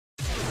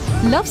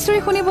Love story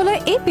শুনিবলৈ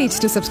এই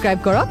পেজটো subscribe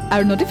কৰক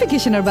আৰু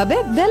নটিফিকেশনৰ বাবে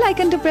বেল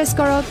আইকনটো প্ৰেছ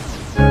কৰক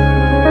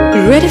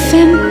Red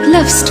FM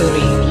Love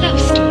Story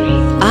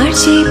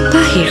Rj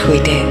Pahi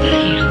hoite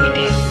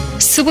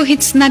Super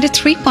Hits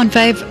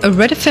 93.5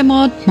 Red FM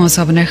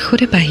Mosabana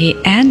Rj Pahi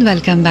and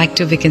welcome back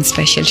to Weekend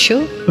Special Show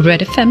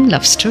Red FM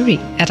Love Story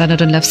Eta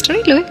notun love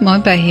story loi moi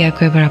Pahi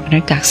ako ebar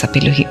apunar kak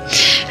sapiluhi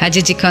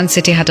Aji jikhon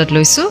city hatot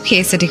loisu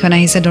he city khon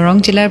ahise Dorong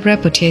jilar pora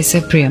pothiaise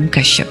Priyam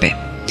Kashyape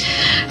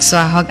So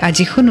ahok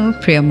aji khunu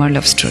Priyamor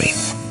love story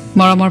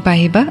Moromor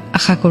Pahiba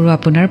asha koru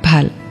apunar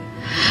bhal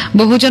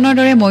বহুজনৰ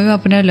দৰে ময়ো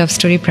আপোনাৰ love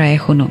story প্ৰায়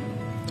শুনো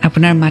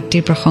আপোনাৰ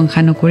মাতৃৰ প্ৰশংসা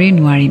নকৰি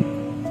নোৱাৰিম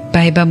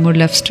পাইবা মোৰ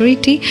লাভ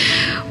ষ্টৰীটি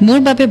মোৰ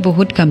বাবে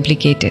বহুত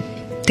কমপ্লিকেটেড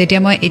তেতিয়া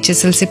মই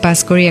এইচএছএলসি পাস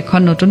কৰি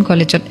এখন নতুন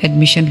কলেজত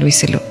এডমিশন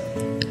লৈছিলো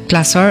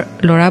ক্লাছৰ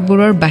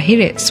লৰাবোৰৰ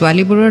বাহিৰে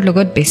ছোৱালীবোৰৰ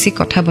লগত বেছি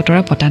কথা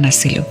বতৰা পতা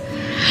নাছিলো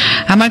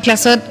আমাৰ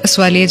ক্লাছত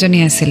ছোৱালী এজনী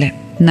আছিল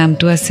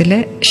নামটো আছিল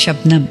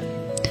শবনম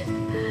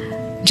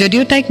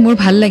যদিও তাইক মোৰ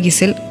ভাল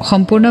লাগিছিল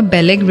সম্পূৰ্ণ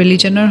বেলেগ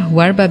ৰিলিজনৰ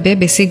হোৱাৰ বাবে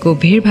বেছি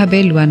গভীৰভাৱে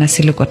লোৱা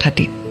নাছিল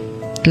কথাটি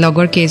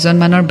লগৰ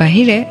কেইজনমানৰ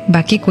বাহিৰে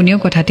বাকি কোনেও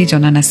কথাটি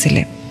জনা নাছিল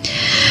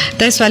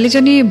তাই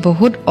ছোৱালীজনী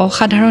বহুত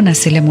অসাধাৰণ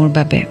আছিল মোৰ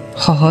বাবে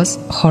সহজ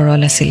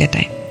সৰল আছিল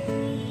তাই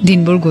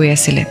দিনবোৰ গৈ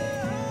আছিল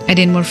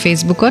এদিন মোৰ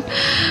ফেসবুকত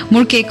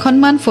মোৰ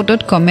কেইখনমান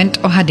ফটোত কমেন্ট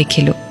অহা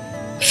দেখিলো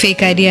ফেক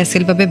আইডি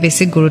আছিল বাবে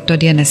বেছি গুৰুত্ব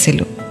দিয়া নাছিল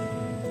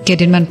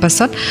কেইদিনমান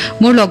পাছত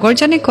মোৰ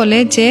লগৰজনে ক'লে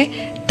যে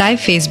তাই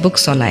ফেসবুক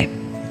চলায়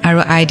আৰু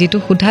আইডিটো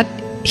খুধাত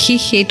হি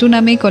হেতু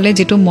নামে কলে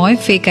যেটো মই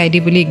ফেক আইডি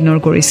বুলি ইগনোৰ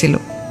কৰিছিল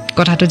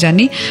কথাটো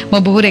জানি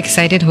মই বহুত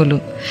এক্সাইটেড হলো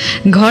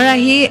ঘৰ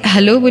আহি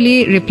হেল্ল বুলি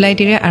ৰিপ্লাই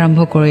দিৰে আৰম্ভ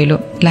কৰিলো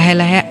লাহে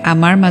লাহে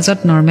আমাৰ মাজত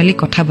নৰমালি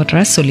কথা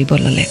বতৰা চলিব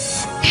ললে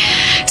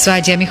সো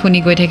আজি আমি শুনি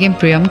গৈ থাকিম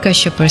প্ৰিয়ম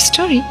কাশ্যপৰ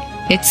story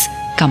it's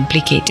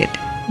complicated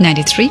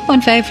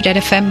 93.5 Red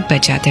FM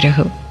बजाते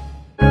रहो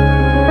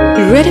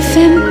Red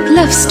FM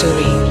Love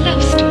Story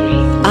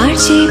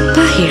Rj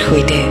Pahi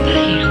hoite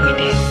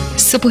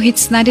Super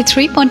Hits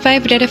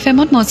 93.5 Red FM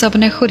on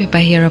Mosabana Rj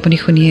Pahi aru apuni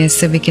khuni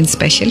ase weekend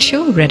special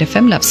show Red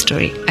FM Love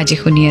Story aji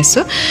khuni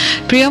aso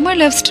Priyamor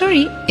love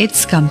story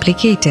it's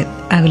complicated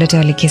agulate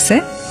likhise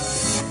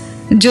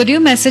jodio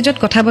messageot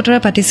kotha botora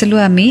patisilu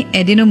ami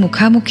edino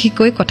mukhamukhi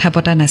koi kotha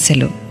pata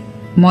nasilu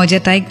moi je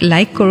taik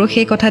like koru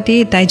he kothati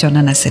tai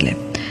jona nasile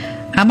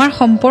amar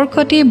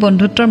সম্পৰ্কটি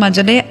বন্ধুত্বৰ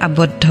মাজলে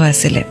আবদ্ধ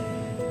আছিল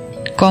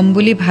কম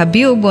বুলি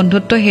ভাবিও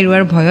বন্ধুত্ব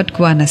হেৰুৱাৰ ভয়ত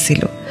কোৱা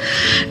নাছিল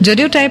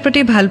যদিও তাইৰ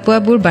প্ৰতি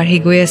ভালপোৱাবোৰ বাঢ়ি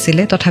গৈ আছিল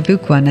তথাপিও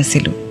কোৱা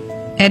নাছিল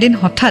এদিন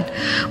হঠাৎ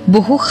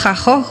বহু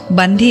সাহস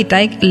বান্ধি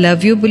তাইক লাভ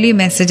ইউ বুলি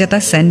মেছেজ এটা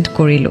সেন্ড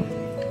কৰিলো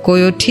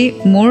কৈউঠি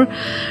মোৰ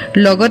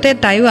লগতে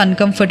তাইও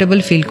আনকমফৰ্টেবল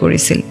ফিল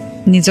কৰিছিল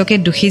নিজকে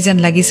দুখী যেন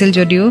লাগিছিল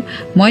যদিও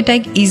মই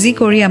তাইক ইজি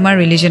কৰি আমাৰ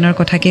ৰিলিজনৰ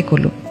কথাকে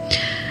ক'লো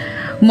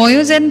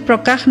ময়ো যেন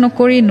প্ৰকাশ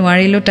নকৰি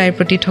নোৱাৰিলো তাইৰ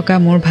প্ৰতি থকা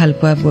মোৰ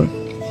ভালপোৱাবোৰ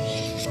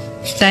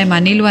তাই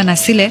মানি লোৱা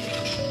নাছিলে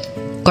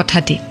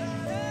কথাটি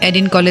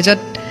এদিন কলেজত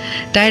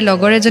তাইৰ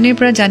লগৰ এজনীৰ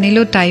পৰা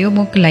জানিলো তাইও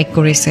মোক লাইক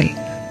কৰিছিল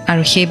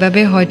আৰু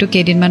সেইবাবে হয়তো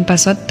কেইদিনমান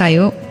পাছত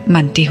তাইও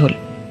মান্তি হল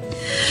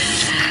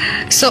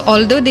So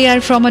although they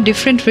are from a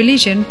different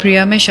religion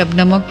Priyame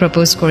Shabnamok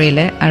propose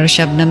korile aru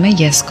Shabname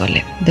yes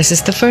kole this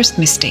is the first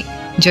mistake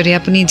jodi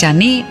apuni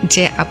jani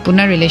je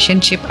apunar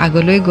relationship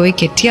agoloi goi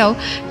ketiao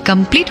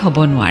complete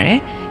hobo nware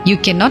you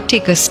cannot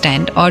take a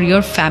stand or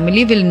your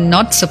family will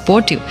not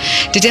support you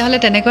tete hole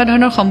tenekwa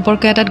dhonor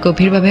সম্পৰ্ক এটাত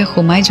গভীৰভাৱে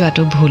সোমাই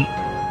যোৱাটো ভুল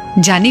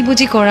জানি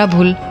বুজি কৰা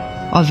ভুল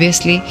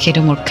obviously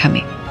hedo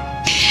murkhami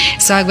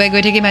so agwai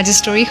goi theki magic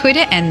story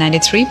hoide and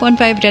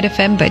 93.5 Red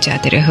FM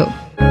bajate raho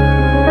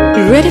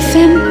Red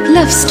FM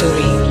Love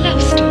Story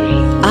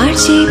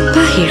Rj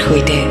Pahi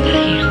hoite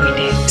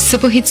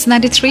Super Hits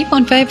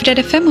 93.5 Red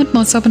FM on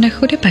Mosabana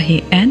Rj Pahi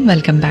and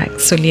welcome back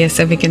Solia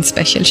a weekend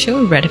special show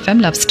Red FM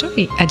Love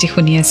Story aji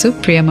khuni asu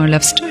Priyamor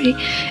love story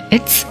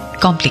it's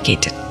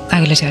complicated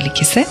agule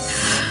likhise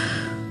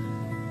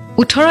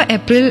 18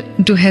 April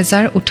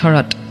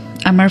 2018 ত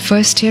আমাৰ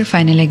first year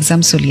final exam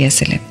চলি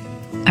আছিল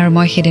আৰু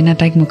মই হেদিনা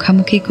তাইক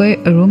মুখামুখি কৈ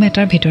room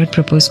এটাৰ ভিতৰত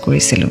প্ৰপ'জ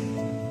কৰিছিল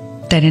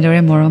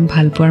তেনেদৰে মৰম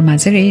ভালপোৱাৰ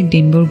মাজেৰে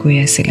দিনবোৰ গৈ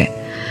আছিল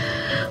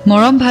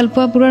মৰম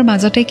ভালপোৱাবোৰৰ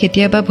মাজতে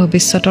কেতিয়াবা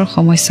ভৱিষ্যতৰ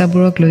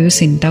সমস্যাবোৰক লৈও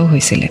চিন্তাও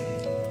হৈছিল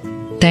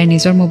তাইৰ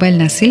নিজৰ মোবাইল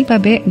নাছিল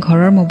বাবে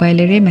ঘৰৰ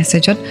মোবাইলেৰে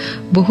মেছেজত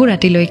বহু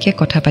ৰাতিলৈকে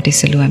কথা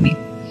পাতিছিল আমি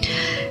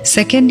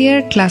সেকেন্ড ইয়াৰ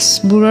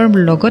ক্লাছবোৰৰ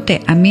লগতে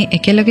আমি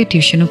একেলগে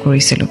টিউচনো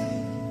কৰিছিল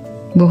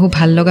বহু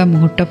ভাল লগা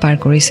মুহূৰ্ত পাৰ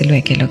কৰিছিল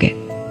একেলগে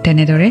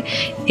তেনেদৰে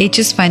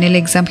এইচএস ফাইনেল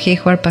এক্সাম শেষ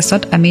হোৱাৰ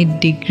পাছত আমি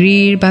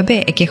ডিগ্ৰীৰ বাবে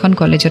একেখন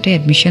কলেজতে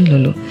এডমিশন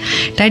ললো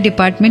তাই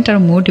ডিপাৰ্টমেন্ট আৰু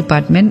মোৰ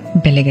ডিপাৰ্টমেন্ট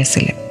বেলেগ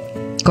আছিল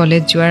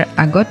কলেজ যোৱাৰ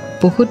আগত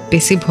বহুত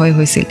বেছি ভয়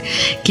হৈছিল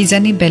কি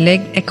জানি বেলেগ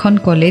এখন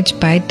কলেজ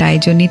পাই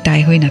তাইজনী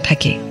তাই হৈ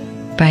নাথাকে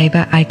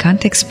পাইবা আই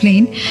কান্ট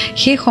এক্সপ্লেইন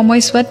সেই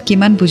সময়ছোৱাত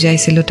কিমান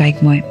বুজাইছিল তাইক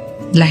মই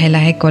লাহে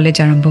লাহে কলেজ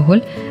আৰম্ভ হ'ল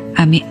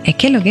আমি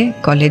একেলগে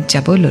কলেজ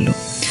যাব ললো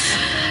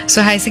So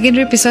high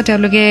secondary pisot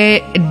তেওঁলোকে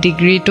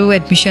ডিগ্ৰী টু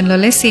এডমিশন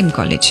ললে সেম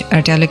কলেজ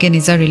আৰু তেওঁলোকে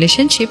নিজৰ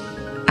ৰিলেশনশিপ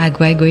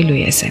আগুৱাই গৈ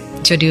লৈ আছে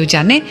যদিও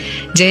জানে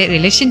যে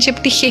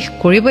ৰিলেশ্যনশ্বিপটি শেষ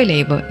কৰিবই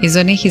লাগিব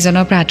ইজনে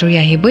সিজনৰ পৰা আঁতৰি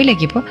আহিবই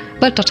লাগিব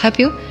বাট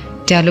তথাপিও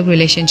তেওঁলোক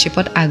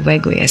ৰিলেশ্যনশ্বিপত আগুৱাই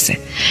গৈ আছে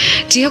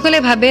যিসকলে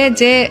ভাবে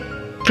যে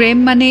প্ৰেম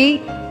মানেই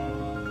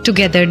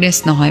টুগেদাৰনেছ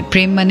নহয়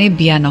প্ৰেম মানে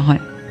বিয়া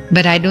নহয়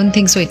বাট আই don't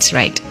think so' it's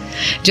right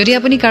যদি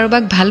আপুনি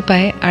কাৰোবাক ভাল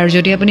পায় আৰু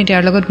যদি আপুনি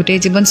তেওঁৰ লগত গোটেই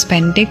জীৱন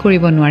স্পেণ্ডেই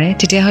কৰিব নোৱাৰে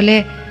তেতিয়াহ'লে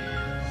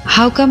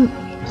how come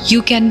you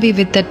can B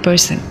with that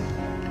person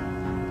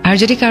আৰু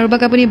যদি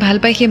কাৰোবাক আপুনি ভাল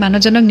পায় সেই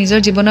মানুহজনক নিজৰ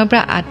জীৱনৰ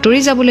পৰা আঁতৰি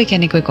যাবলৈ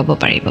কেনেকৈ ক'ব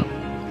পাৰিব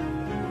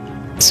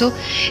চ'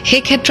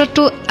 সেই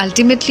ক্ষেত্ৰততো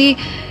আল্টিমেটলি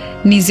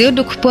নিজেও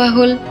দুখ পোৱা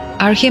হ'ল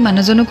আৰু সেই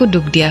মানুহজনকো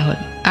দুখ দিয়া হ'ল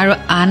আৰু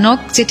আনক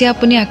যেতিয়া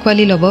আপুনি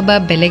আঁকোৱালি ল'ব বা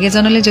বেলেগ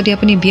এজনলৈ যদি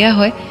আপুনি বিয়া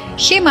হয়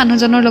সেই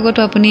মানুহজনৰ লগতো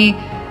আপুনি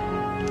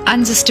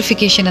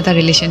আনজাষ্টিফিকেশ্যন এটা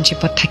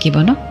ৰিলেশ্যনশ্বিপত থাকিব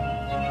ন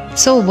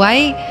চ' Y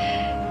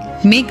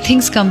make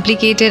things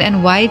complicated and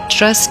Y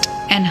trust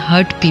and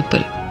heart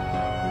people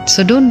so'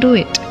 don't do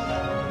it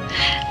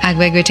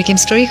আগুৱাই গৈ থাকিম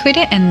ষ্টৰীৰ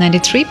সৈতে এণ্ড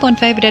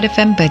 93.5 ৰেড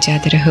FM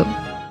বজাতে ৰহো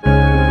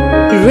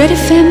red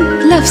FM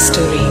love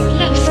story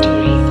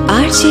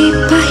RJ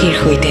পাহিৰ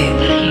সৈতে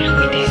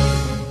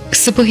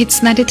Superhits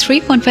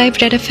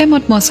 93.5 Red FM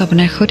ত মই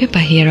আপোনাৰ সৈতে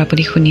পাহি আৰু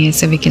আপুনি শুনি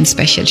আছে weekend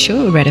special show'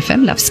 red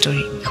FM love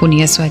story শুনি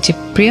আছো আজি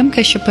প্ৰিয়ম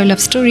কাশ্যপৰ লাভ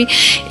ষ্টৰী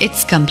ইটছ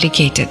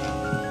কমপ্লিকেটেড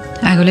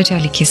আগলৈ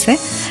তেওঁ লিখিছে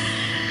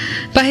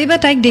পাহিবা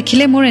তাইক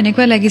দেখিলে মোৰ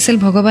এনেকুৱা লাগিছিল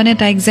ভগৱানে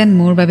তাইক যেন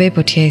মোৰ বাবে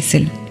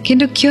পঠিয়াইছিল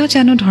কিন্তু কিয়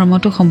জানো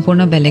ধৰ্মটো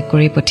সম্পূৰ্ণ বেলেগ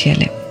কৰি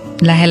পঠিয়ালে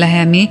লাহে লাহে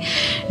আমি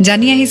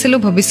জানি আহিছিলোঁ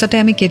ভৱিষ্যতে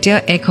আমি কেতিয়াও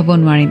এক হ'ব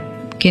নোৱাৰিম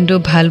কিন্তু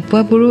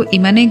ভালপোৱাবোৰো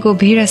ইমানেই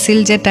গভীৰ আছিল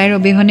যে তাইৰ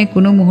অবিহনে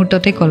কোনো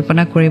মুহূৰ্ততে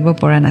কল্পনা কৰিব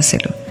পৰা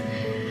নাছিলোঁ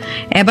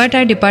এবাৰ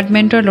তাইৰ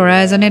ডিপাৰ্টমেণ্টৰ ল'ৰা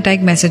এজনে তাইক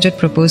মেছেজত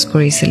প্ৰপ'জ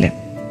কৰিছিলে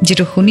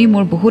যিটো শুনি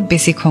মোৰ বহুত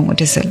বেছি খং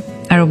উঠিছিল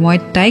আৰু মই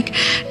তাইক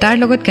তাৰ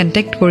লগত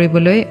কণ্টেক্ট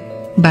কৰিবলৈ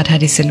বাধা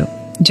দিছিলোঁ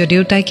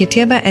যদিও তাই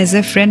কেতিয়াবা এজ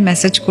এ ফ্ৰেণ্ড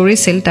মেছেজ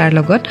কৰিছিল তাৰ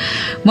লগত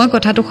মই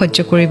কথাটো সহ্য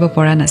কৰিব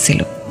পৰা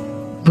নাছিলোঁ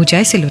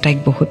বুজাইছিলোঁ তাইক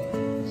বহুত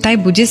তাই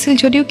বুজিছিল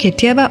যদিও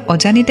কেতিয়াবা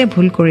অজানিতে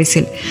ভুল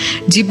কৰিছিল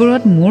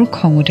যিবোৰত মোৰ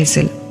খং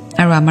উঠিছিল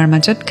আৰু আমাৰ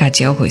মাজত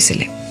কাজিয়াও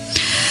হৈছিলে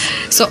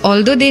চ'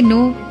 although De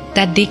no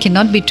that they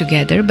cannot be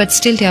together but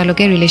still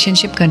তেওঁলোকে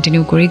ৰিলেশ্যনশ্বিপ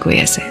কণ্টিনিউ কৰি গৈ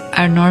আছে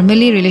আৰু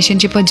নৰ্মেলি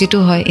ৰিলেশ্যনশ্বিপত যিটো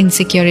হয়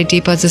ইনচিকিউৰিটি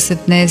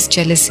পজেছিভনেছ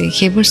জেলেচি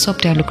সেইবোৰ চব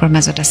তেওঁলোকৰ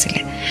মাজত আছিলে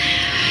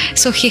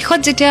চ' শেষত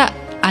যেতিয়া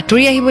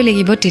আঁতৰি আহিব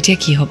লাগিব তেতিয়া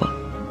কি হ'ব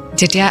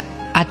যেতিয়া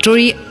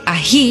আঁতৰি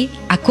আহি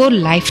আকৌ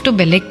লাইফটো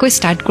বেলেগকৈ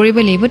ষ্টাৰ্ট কৰিব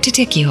লাগিব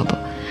তেতিয়া কি হ'ব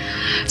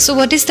চ'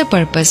 হোৱাট ইজ দ্য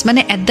পাৰ্পাছ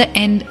মানে এট দ্য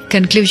এণ্ড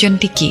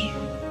কনক্লুজনটি কি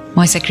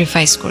মই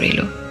ছেক্ৰিফাইচ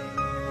কৰিলোঁ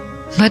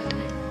বাট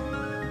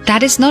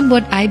that is not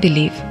what I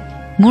believe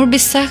মোৰ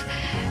বিশ্বাস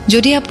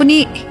যদি আপুনি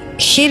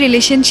সেই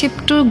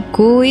ৰিলেশ্যনশ্বিপটো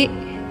গৈ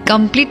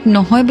কমপ্লিট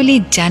নহয় বুলি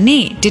জানে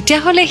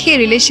তেতিয়াহ'লে সেই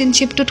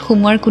ৰিলেশ্যনশ্বিপটোত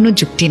সোমোৱাৰ কোনো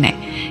যুক্তি নাই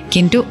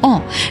কিন্তু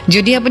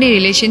যদি আপুনি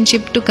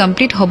ৰিলেশ্যনশ্বিপটো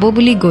কমপ্লিট হ'ব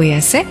বুলি গৈ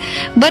আছে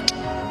বাট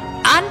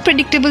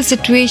আনপ্ৰেডিক্টেবল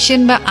চিটুৱেশ্যন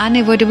বা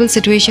আনএভইডেবল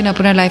চিটুৱেশ্যন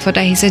আপোনাৰ লাইফত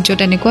আহিছে য'ত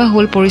এনেকুৱা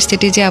হ'ল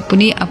পৰিস্থিতি যে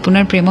আপুনি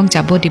আপোনাৰ প্ৰেমক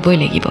যাব দিবই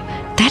লাগিব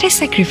দ্যাট ইজ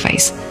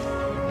ছেক্ৰিফাইচ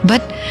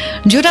বাট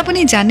য'ত আপুনি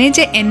জানে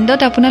যে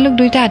এণ্ডত আপোনালোক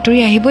দুয়োটা আঁতৰি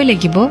আহিবই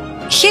লাগিব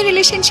সেই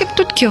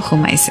ৰিলেশ্যনশ্বিপটোত কিয়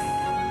সোমাইছে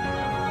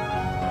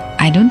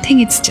I don't think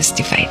it's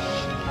justified.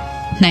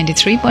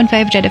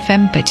 93.5 Red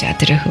FM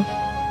बजाते रहो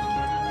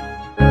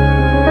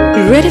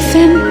Red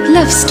FM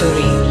Love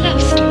Story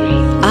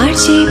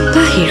RJ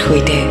পাহিৰ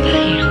সৈতে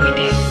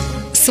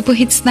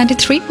Superhits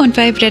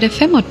 93.5 Red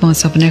FM ত মই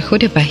আপোনাৰ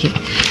সৈতে পাহি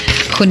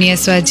শুনি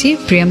আছো আজি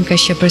প্ৰিয়ম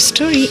কাশ্যপৰ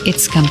ষ্টৰী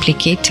ইটছ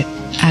কমপ্লিকেটেড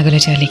আগলৈ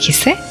তেওঁ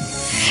লিখিছে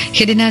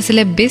সেইদিনা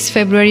আছিলে 20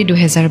 ফেব্ৰুৱাৰী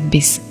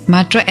 2020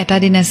 মাত্ৰ এটা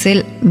দিন আছিল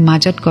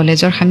মাজত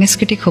কলেজৰ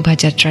সাংস্কৃতিক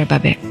শোভাযাত্ৰাৰ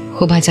বাবে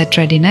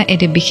শোভাযাত্ৰাৰ দিনা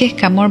এটি বিশেষ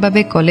কামৰ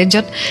বাবে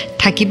কলেজত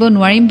থাকিব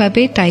নোৱাৰিম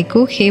বাবে তাইকো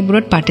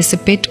সেইবোৰত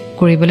পাৰ্টিচিপেট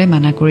কৰিবলৈ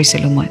মানা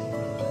কৰিছিলোঁ মই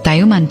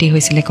তাইও মান্তি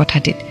হৈছিলে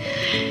কথাটিত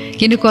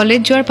কিন্তু কলেজ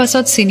যোৱাৰ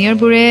পাছত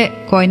ছিনিয়ৰবোৰে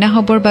কইনা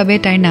হ'বৰ বাবে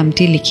তাইৰ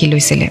নামটি লিখি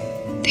লৈছিলে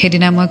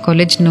সেইদিনা মই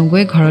কলেজ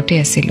নগৈ ঘৰতে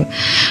আছিলোঁ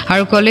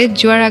আৰু কলেজ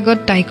যোৱাৰ আগত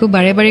তাইকো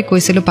বাৰে বাৰে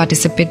কৈছিলোঁ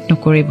পাৰ্টিচিপেট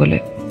নকৰিবলৈ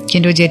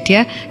কিন্তু যেতিয়া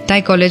তাই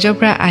কলেজৰ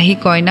পৰা আহি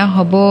কইনা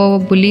হ'ব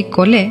বুলি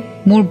ক'লে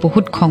মোৰ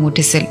বহুত খং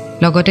উঠিছিল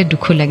লগতে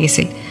দুখো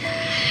লাগিছিল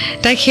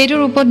তাইক সেইটো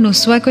ৰূপত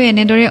নোচোৱাকৈ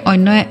এনেদৰে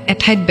অন্য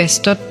এঠাইত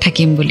ব্যস্তত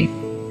থাকিম বুলি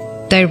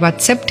তাইৰ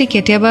হোৱাটছএপটি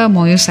কেতিয়াবা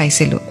ময়ো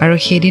চাইছিলোঁ আৰু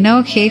সেইদিনাও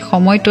সেই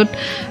সময়টোত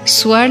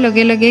চোৱাৰ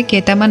লগে লগে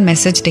কেইটামান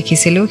মেছেজ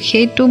দেখিছিলোঁ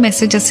সেইটো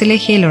মেছেজ আছিলে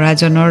সেই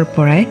ল'ৰাজনৰ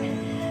পৰাই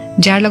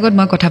যাৰ লগত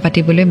মই কথা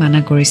পাতিবলৈ মানা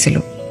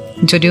কৰিছিলোঁ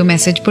যদিও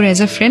মেছেজবোৰ এজ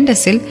এ ফ্ৰেণ্ড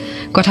আছিল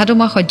কথাটো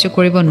মই সহ্য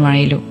কৰিব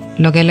নোৱাৰিলোঁ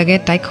লগে লগে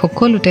তাইক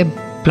সকলোতে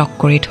ব্লক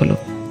কৰি থলোঁ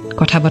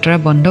কথা বতৰা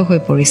বন্ধ হৈ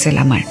পৰিছিল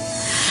আমাৰ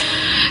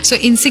চ'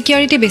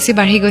 ইনচিকিউৰিটি বেছি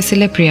বাঢ়ি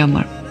গৈছিলে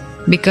প্ৰিয়মৰ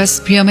বিকজ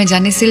প্ৰিয়মে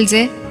জানিছিল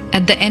যে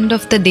at the and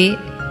of the day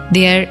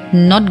they are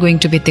not going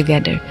to be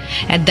together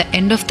at the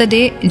end of the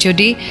day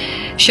যদি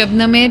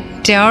শবনমে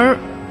তেওঁৰ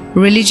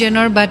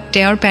ৰিলিজনৰ বা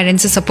তেওঁৰ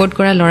পেৰেণ্টছে ছাপোৰ্ট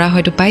কৰা ল'ৰা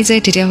হয়তো পাই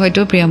যায় তেতিয়া হয়তো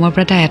প্ৰিয়মৰ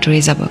পৰা তাই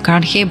আঁতৰি যাব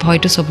কাৰণ সেই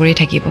ভয়টো চবৰে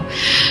থাকিব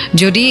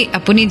যদি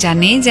আপুনি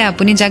জানে যে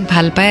আপুনি যাক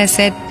ভাল পাই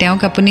আছে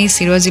তেওঁক আপুনি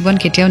চিৰজীৱন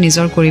কেতিয়াও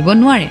নিজৰ কৰিব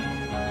নোৱাৰে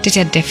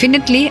তেতিয়া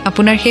ডেফিনেটলি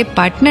আপোনাৰ সেই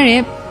পাৰ্টনাৰে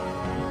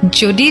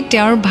যদি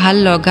তেওঁৰ ভাল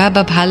লগা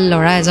বা ভাল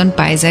ল'ৰা এজন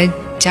পাই যায়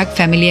যাক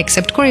ফ্যামিলি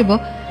একসেপ্ট কৰিব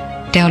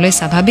তেহলে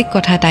স্বাভাৱিক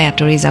কথা তাই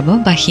আঁতৰি যাব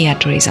বা সি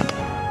আঁতৰি যাব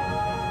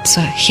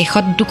সো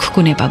শেষত দুখ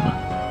কোনে পাব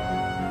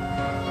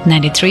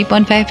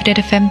 93.5 Red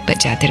FM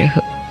बजाते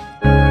रहो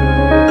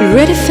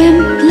Red FM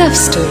Love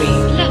Story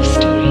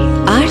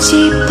Rj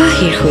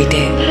Pahi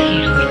hoite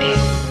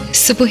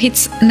Super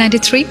Hits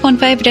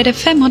 93.5 Red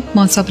FM hot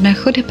mon sapna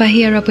khud pahi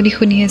aru apuni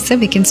khuni ase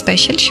weekend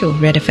special show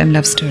Red FM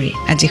Love Story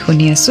aji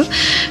khuni asu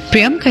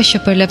Priyam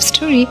Kashyapar love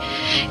story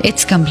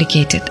it's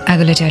complicated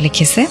agole ja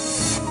likhise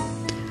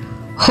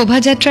Shobha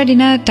Jatra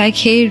dina taik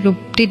he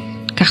ruptit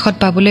kakhot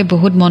pabole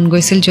bahut mon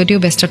goisil jodio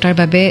bestotar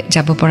babe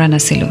jabo pora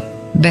nasilu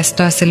ব্যস্ত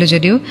আছিল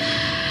যদিও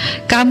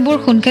কামবোৰ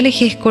সোনকালে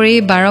শেষ কৰি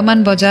 12 মান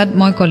বজাত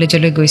মই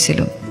কলেজলৈ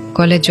গৈছিলো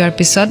কলেজ যোৱাৰ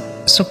পিছত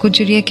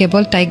চকুজুৰিয়ে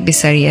কেৱল তাইক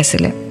বিচাৰি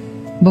আছিল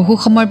বহু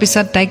সময়ৰ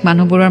পিছত তাইক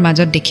মানুহবোৰৰ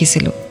মাজত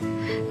দেখিছিলো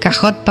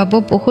কাখত পাব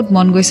বহুত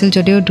মন গৈছিল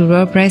যদিও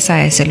দূৰৰ পৰাই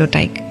চাই আছিল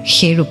তাইক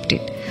সেই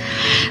ৰূপটিত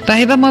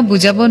পাহিবা মই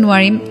বুজাব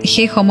নোৱাৰিম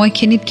সেই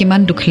সময়খিনিত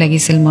কিমান দুখ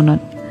লাগিছিল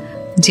মনত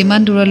যিমান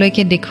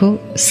দূৰলৈকে দেখো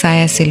চাই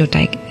আছিল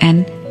তাইক and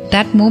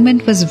that moment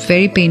was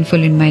very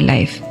painful in my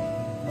life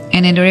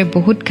এনেদৰে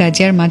বহুত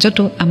কাজিয়াৰ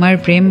মাজতো আমাৰ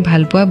প্ৰেম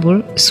ভালপোৱাবোৰ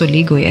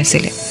চলি গৈ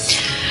আছিল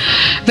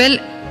वेल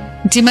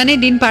যিমানে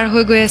দিন পাৰ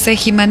হৈ গৈ আছে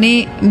হিমানে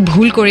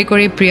ভুল কৰি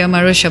কৰি প্ৰিয়ম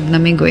আৰু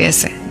শবনমে গৈ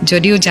আছে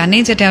যদিও জানে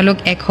যে তেওঁলোক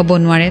এক হ'ব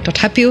নোৱাৰে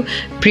তথাপিও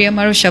প্ৰিয়ম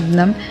আৰু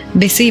শবনম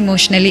বেছি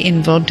ইমোশনালি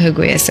ইনভলভড হৈ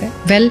গৈ আছে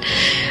वेल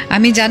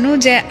আমি জানো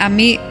যে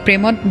আমি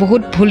প্ৰেমত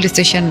বহুত ভুল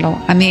ডিসিশন লওঁ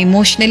আমি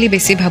ইমোশনালি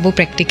বেছি ভাবো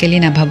প্ৰ্যাকটিক্যালি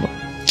না ভাবো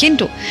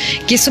কিন্তু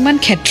কিছুমান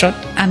ক্ষেত্ৰত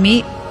আমি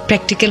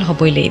প্ৰ্যাকটিক্যাল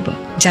হ'বই লাগিব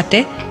যাতে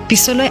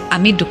পিছলৈ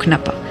আমি দুখ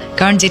নাপাওঁ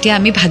কাৰণ যেতিয়া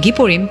আমি ভাগি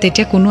পৰিম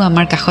তেতিয়া কোনো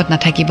আমাৰ কাখত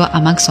নাথাকিব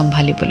আমাক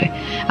সম্ভালিবলৈ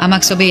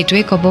আমাক সবে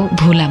এটোৱে ক'ব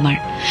ভুল আমাৰ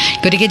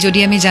গতিকে যদি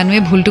আমি জানোৱে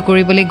ভুলটো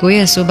কৰিবলৈ গৈ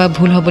আছো বা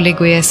ভুল হ'বলৈ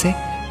গৈ আছে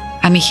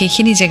আমি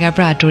সেইখিনি জায়গাৰ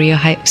পৰা আঁতৰি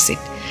অহা উচিত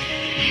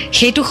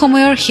সেইটো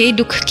সময়ৰ সেই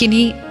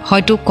দুখখিনি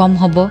হয়তো কম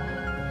হ'ব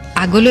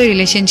আগলৈ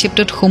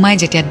ৰিলেশনশ্বিপটোত সোমাই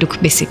যেতিয়া দুখ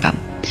বেছি পাম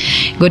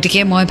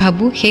গতিকে মই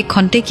ভাবো সেই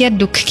খন্তেকীয়া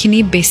দুখখিনি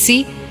বেছি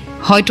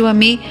হয়তো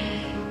আমি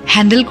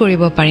হ্যান্ডেল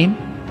কৰিব পাৰিম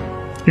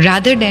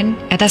rather than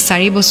এটা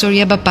 4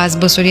 বছৰীয়া বা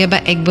 5 বছৰীয়া বা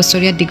 1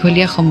 বছৰীয়া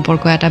দীঘলীয়া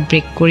সম্পৰ্ক এটা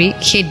ব্ৰেক কৰি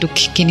সেই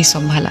দুখখিনি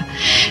সম্ভালা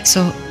সো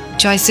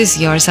চয়েস ইজ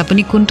yours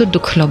আপুনি কোনটো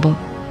দুখ লব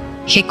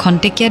সেই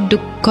খন্তেকীয়া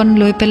দুখখন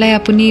লৈ পেলাই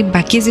আপুনি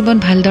বাকি জীৱন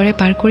ভালদৰে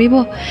পাৰ কৰিব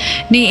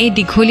নে এই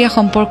দীঘলীয়া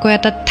সম্পৰ্ক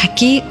এটা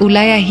থাকি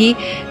উলাই আহি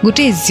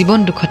গোটেই জীৱন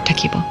দুখত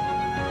থাকিব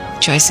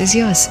choice is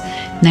yours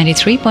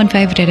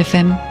 93.5 Red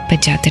FM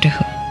बजाते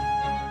रहो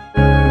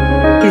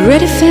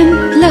Red FM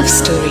Love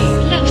Story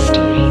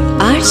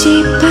Rj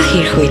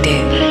Pahi hoite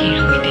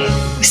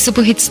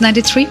Super Hits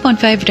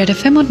 93.5 Red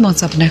FM on mon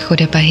sapna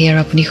khode pahi aru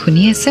apni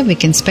khuni ase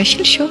weekend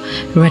special show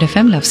Red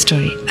FM Love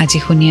Story aji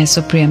khuni aso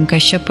Priyam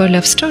Kashyapar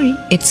love story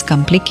it's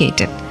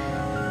complicated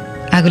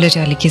agule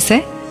jali kise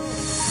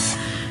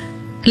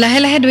lahe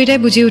lahe duitai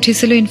buji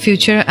uthisilu in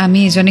future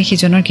ami ejone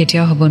hijonor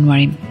ketia hobo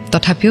nwarim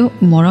tothapiu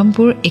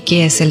morompur eke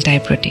asel tai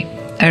proti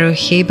aru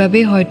hei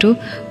babe hoyto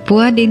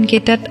puwa din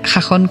ketat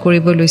শাসন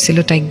কৰিব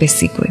লৈছিলো তাইক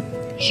বেছি কৈ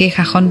সেই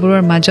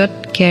শাসনবোৰৰ মাজত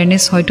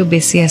কেয়াৰনেস হয়তো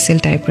বেছি আছিল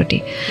তাইৰ প্ৰতি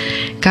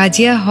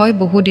কাজিয়া হয়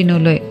বহু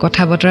দিনলৈ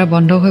কথা বতৰা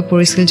বন্ধ হৈ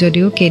পৰিছিল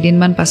যদিও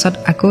কেইদিনমান পাছত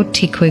আকৌ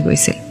ঠিক হৈ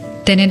গৈছিল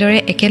তেনেদৰে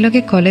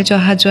একেলগে কলেজ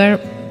অহা যোৱাৰ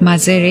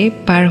মাজেৰে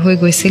পাৰ হৈ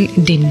গৈছিল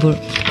দিনবোৰ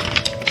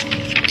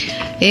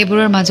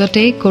এইবোৰৰ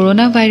মাজতে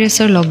কৰোনা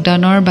ভাইৰাছৰ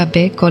লকডাউনৰ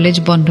বাবে কলেজ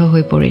বন্ধ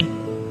হৈ পৰিল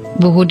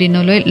বহু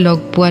দিনলৈ লগ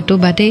পোৱাটো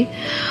বাদে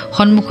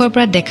সন্মুখৰ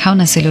পৰা দেখাও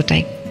নাছিল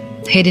তাইক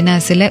হেদিনা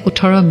আছিল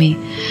 18 মে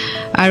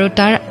আৰু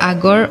তাৰ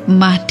আগৰ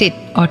মাহটিত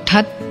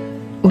অৰ্থাৎ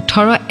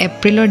 18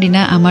 এপ্ৰিলৰ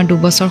দিনা আমাৰ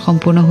 2 বছৰ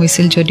সম্পূৰ্ণ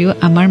হৈছিল যদিও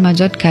আমাৰ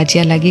মাজত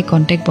কাজিয়া লাগি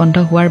কন্টাক্ট বন্ধ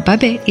হোৱাৰ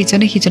বাবে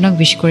ইজনে সিজনক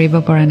উইশ কৰিব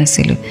পৰা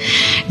নাছিল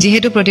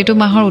যেহেতু প্ৰতিটো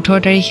মাহৰ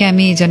 18 তাৰিখে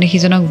আমি ইজনে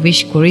সিজনক উইশ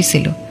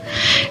কৰিছিল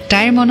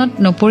তাইৰ মনত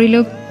নপৰিল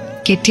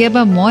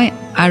কেতিয়াবা মই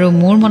আৰু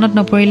মোৰ মনত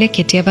নপৰিলে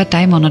কেতিয়াবা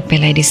তাই মনত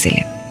পেলাই দিছিল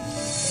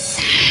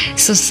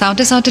সো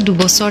সাউতে সাউতে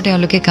 2 বছৰ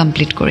তেওঁলোকে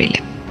কমপ্লিট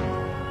কৰিলে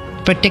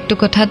প্ৰত্যেকটো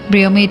কথাত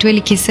প্ৰিয়মে এইটোৱে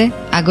লিখিছে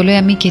আগলৈ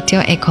আমি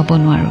কেতিয়াও এক হ'ব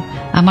নোৱাৰো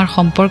আমাৰ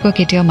সম্পৰ্ক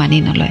কেতিয়াও মানি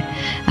নলয়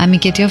আমি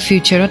কেতিয়াও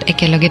ফিউচাৰত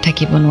একেলগে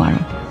থাকিব নোৱাৰো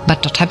বাট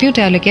তথাপিও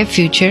তেওঁলোকে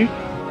ফিউচাৰ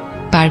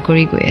পাৰ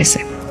কৰি গৈ আছে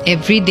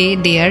এভৰি ডে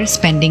দে আৰ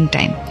স্পেন্ডিং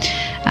টাইম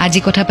আজি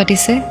কথা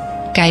পাতিছে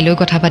কাইলৈ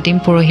কথা পাতিম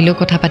পৰহিলৈ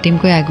কথা পাতিম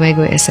কৈ আগুৱাই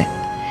গৈ আছে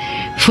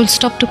ফুল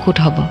ষ্টপটো কোট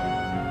হ'ব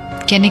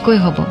কেনেকৈ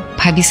হ'ব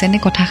ভাবিছেনে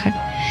কথাখাৰ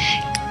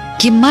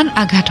কিমান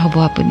আঘাত হ'ব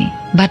আপুনি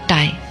বা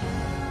তাই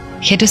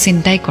হেতু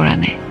চিন্তাই কৰা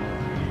নাই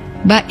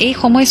বা এই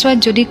সময়ছোৱাত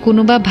যদি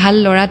কোনোবা ভাল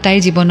লৰা তাইৰ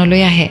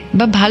জীৱনলৈ আহে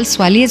বা ভাল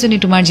ছোৱালী এজনী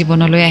তোমাৰ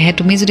জীৱনলৈ আহে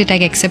তুমি যদি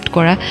তাইক একসেপ্ট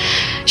কৰা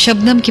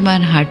শবনম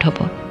কিমান হাৰ্ট হ'ব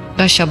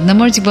বা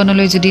শবনমৰ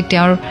জীৱনলৈ যদি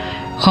তেওঁৰ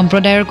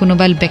সম্প্ৰদায়ৰ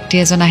কোনোবা ব্যক্তি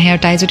এজন আহে আৰু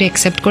তাই যদি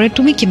একসেপ্ট কৰে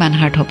তুমি কিমান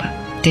হাৰ্ট হ'বা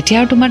তেতিয়া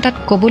আৰু তোমাৰ তাত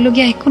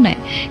ক'বলগীয়া একো নাই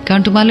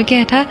কাৰণ তোমালোকে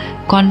এটা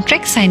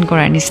কন্ট্ৰাক্ট সাইন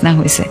কৰাৰ নিচিনা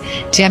হৈছে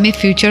যে আমি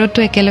ফিউচাৰতো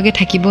একেলগে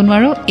থাকিব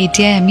নোৱাৰো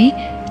এতিয়া আমি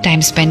টাইম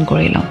স্পেন্ড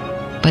কৰি লওঁ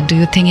বাট do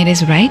U think it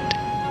is right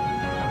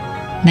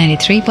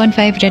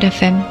 93.5 Red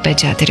FM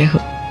बजाते रहो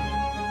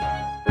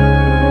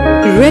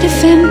Red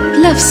FM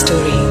Love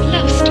Story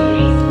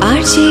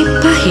RJ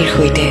Pahir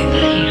hoite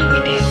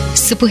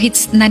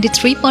Superhits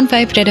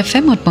 93.5 Red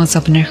FM at Mons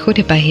Apnar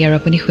Hote Pahi aru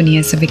apuni khuni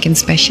ase weekend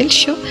special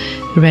show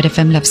Red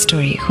FM Love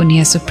Story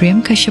khuni asu Priyam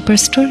Kashyapar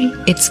story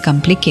it's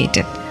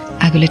complicated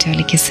agule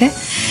talikise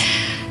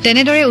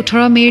tenedore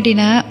 18 May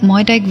dina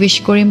moi taik wish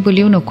korim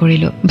buliu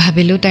nokorilo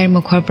bhabilu tair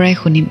mukhor parai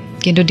khunim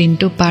kintu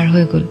dintu par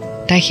hoy gol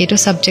tai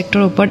heto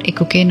subjector upor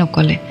ekuke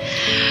nokole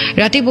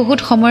rati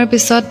bahut somoyar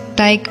pisot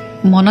taik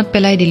monot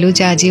pelai dilu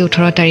je aji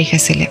 18 tarikh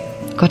asile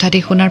কথাটি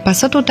শুনাৰ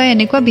পাছত তাই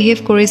এনেকুৱা behave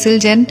কৰিছিল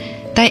যেন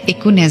তাই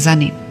একো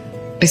নেজানে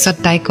পিছত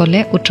তাই কলে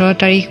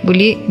 18 তাৰিখ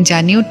বুলি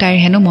জানিও তাইৰ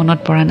হেনো মনত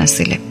পৰা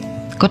নাছিলে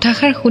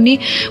কথাখাৰ শুনি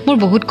মোৰ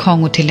বহুত খং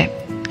উঠিলে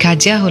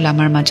কাজিয়া হল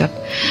আমাৰ মাজত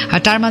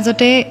আৰু তাৰ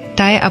মাজতে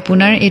তাই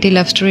আপোনাৰ এটি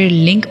লাভ ষ্টৰীৰ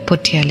লিংক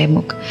পঠিয়ালে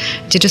মোক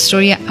যেটো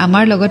ষ্টৰী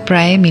আমাৰ লগত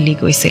প্ৰায় মিলি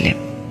গৈছিলে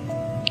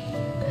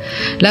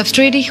লাভ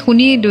ষ্টৰীটি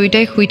শুনি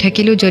দুইটাই শুই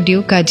থাকিলো যদিও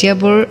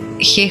কাজিয়াবোৰ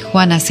শেষ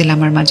হোৱা নাছিল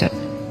আমাৰ মাজত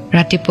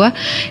ৰাতিপুৱা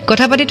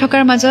কথা পাতি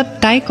থকাৰ মাজত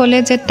তাই কলে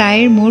যে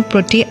তাইৰ মোৰ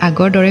প্ৰতি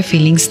আগৰ দৰে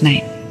ফিলিংছ নাই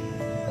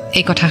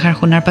এই কথাখাৰ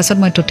শুনাৰ পাছত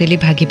মই টোটেলি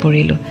ভাগি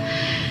পৰিলো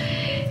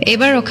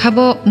এবাৰ ৰখাব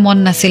মন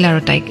নাছিল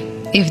আৰু তাইক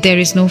if there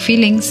is no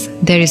feelings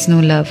there is no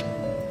লাভ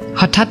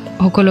হঠাৎ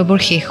সকলোবোৰ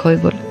শেষ হৈ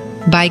গল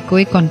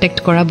বাইকৈ কন্টাক্ট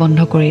কৰা বন্ধ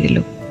কৰি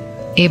দিলো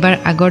এবাৰ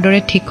আগৰ দৰে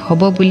ঠিক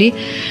হ'ব বুলি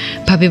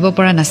ভাবিব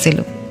পৰা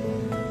নাছিলো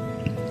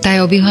তাই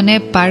অবিহনে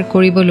পাৰ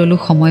কৰিব ললো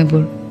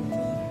সময়বোৰ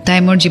তাই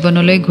মোৰ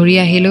জীৱনলৈ ঘূৰি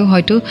আহিলো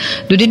হয়তো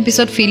দুদিন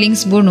পিছত ফিলিংছ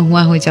বোৰ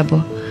নোহোৱা হৈ যাব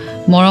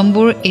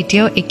মৰমবোৰ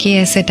এতিয়াও একেই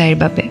আছে তাইৰ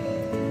বাবে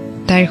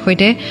তাইৰ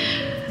হৈতে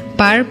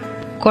পাৰ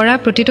কৰা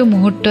প্ৰতিটো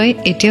মুহূৰ্তই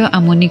এতিয়াও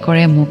আমনি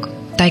কৰে মোক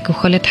তাই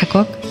কুশলে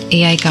থাকক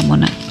এয়াই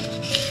কামনা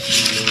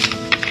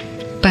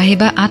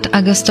পাহিবা 8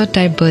 আগষ্টত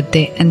তাইৰ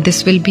birthday and this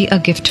will be a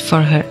gift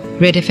for her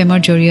red এফএমৰ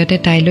জৰিয়তে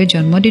তাইলৈ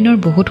জন্মদিনৰ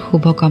বহুত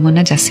শুভ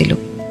কামনা যাচিলো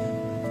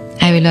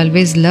আই will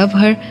always love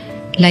her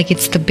like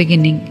it's the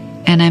beginning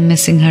and I am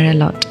Mising her A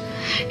lot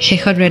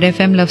শেষত ৰেড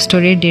এফএম লাভ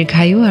ষ্টৰীৰ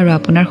দীৰ্ঘায়ু আৰু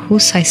আপোনাৰ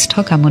সুস্বাস্থ্য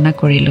কামনা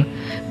কৰিলো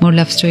মোৰ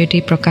লাভ ষ্টৰীটি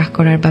প্ৰকাশ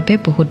কৰাৰ বাবে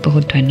বহুত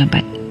বহুত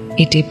ধন্যবাদ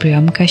এটি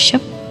Priyam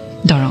Kashyap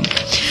Darrang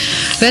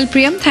well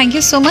Priyam thank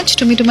U so মাচ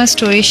তুমি তোমাৰ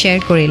ষ্টৰী শেয়াৰ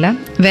কৰিলা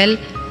ওয়েল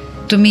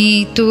তুমি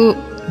তো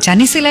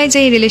জানিছিলাই যে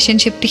এই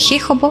ৰিলেশনশিপটি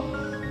শেষ হ'ব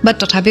বাট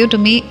তথাপিও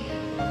তুমি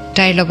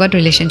তাইৰ লগত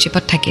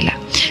ৰিলেশনশিপত থাকিলা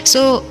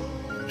সো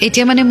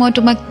এতিয়া মানে মই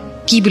তোমাক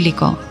কি বুলি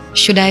কওঁ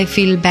should I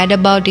feel bad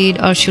about it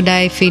or should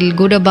I feel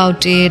good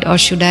about it or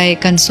should I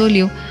console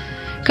you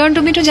কাৰণ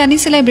তুমি তো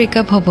জানিছিলাই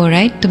ব্ৰেকআপ হ'ব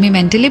ৰাইট তুমি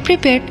মেন্টালি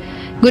প্ৰিপেয়াৰ্ড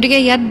গতিকে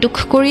ইয়াত দুখ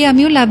কৰি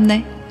আমিও লাভ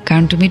নাই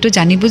কাৰণ তুমি তো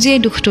জানি বুজি এই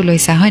দুখটো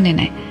লৈছা হয় নে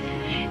নাই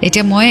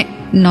এতিয়া মই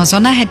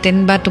নজনা হেতেন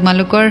বা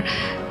তোমালোকৰ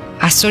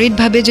আচৰিত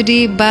ভাবে যদি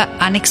বা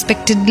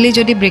আনএক্সপেক্টেডলি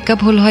যদি ব্ৰেকআপ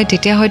হল হয়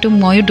তেতিয়া হয়তো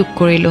ময়ো দুখ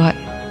কৰিলো হয়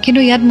কিন্তু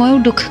ইয়াত ময়ো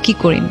দুখ কি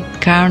কৰিম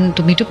কাৰণ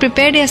তুমি তো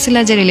প্ৰিপেয়াৰ্ড আছিলা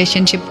যে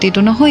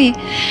ৰিলেশনশিপটো নহয়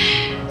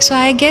so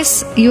I guess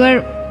U R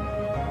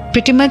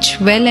pretty much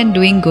well and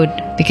doing good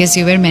because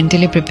you were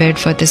mentally prepared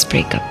for this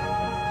breakup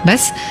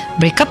bas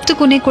breakup to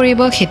kone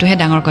koribo hetuhe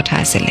dangor kotha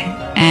asile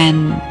and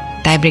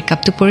tai breakup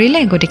to korile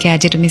gotike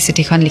aje tumi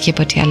city khon likhi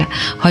pothiala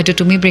hoyto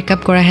tumi breakup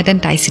kora heten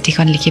tai city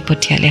khon likhi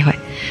pothiale hoy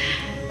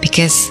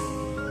because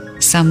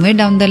somewhere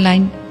down the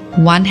line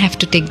one have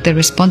to take the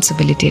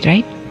responsibility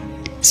right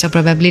so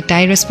probably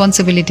tai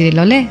responsibility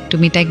lole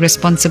tumi tai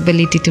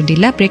responsibility to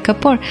dila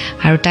breakup or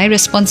aru tai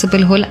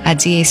responsible hol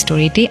aji ei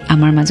story ti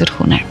amar majot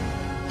hunar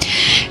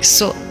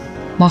so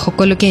মই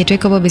সকলোকে এটাই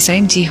ক'ব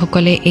বিচাৰিম যি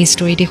সকলে এই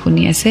ষ্টৰীটি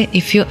শুনি আছে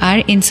if U are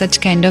in such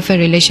kind of a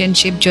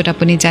relationship য'ত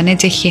আপুনি জানে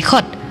যে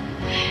শেষত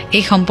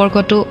এই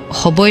সম্পৰ্কটো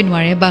হ'বই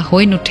নোৱাৰে বা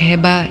হৈ নুঠে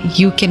বা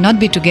you cannot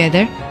be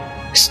together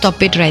stop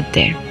it right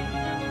there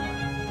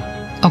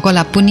অকল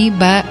আপুনি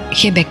বা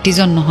সেই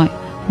ব্যক্তিজন নহয়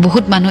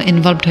বহুত মানুহ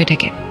ইনভলভড হৈ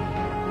থাকে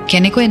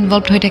কেনেকৈ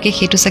ইনভলভড হৈ থাকে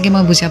সেইটো চাগে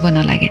মই বুজাব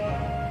নালাগে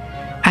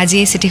আজি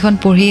এই চিঠিখন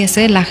পঢ়ি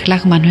আছে লাখ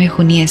লাখ মানুহে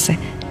শুনি আছে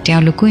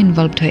তেওঁলোকো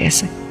ইনভলভড হৈ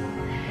আছে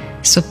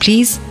so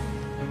please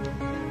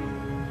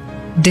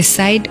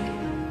decide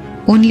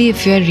only if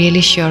you are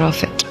really sure of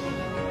it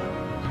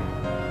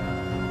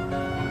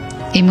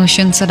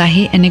emotions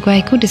ahi enekwa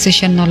eku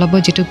decision nalobo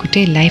jitu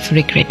gute life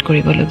regret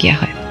koribologia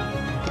hoy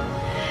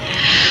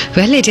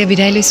well eta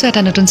bidai loisu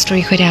eta notun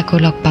story khoire ako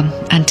log pam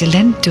until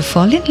then to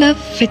fall in love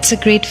it's a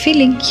great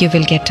feeling you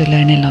will get to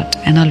learn a lot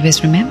and always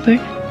remember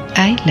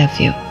I love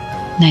you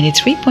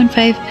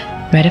 93.5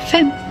 Red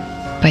FM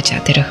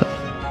bajate raho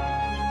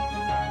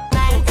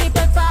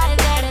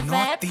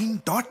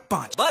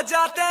 3.5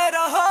 बजाते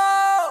रहो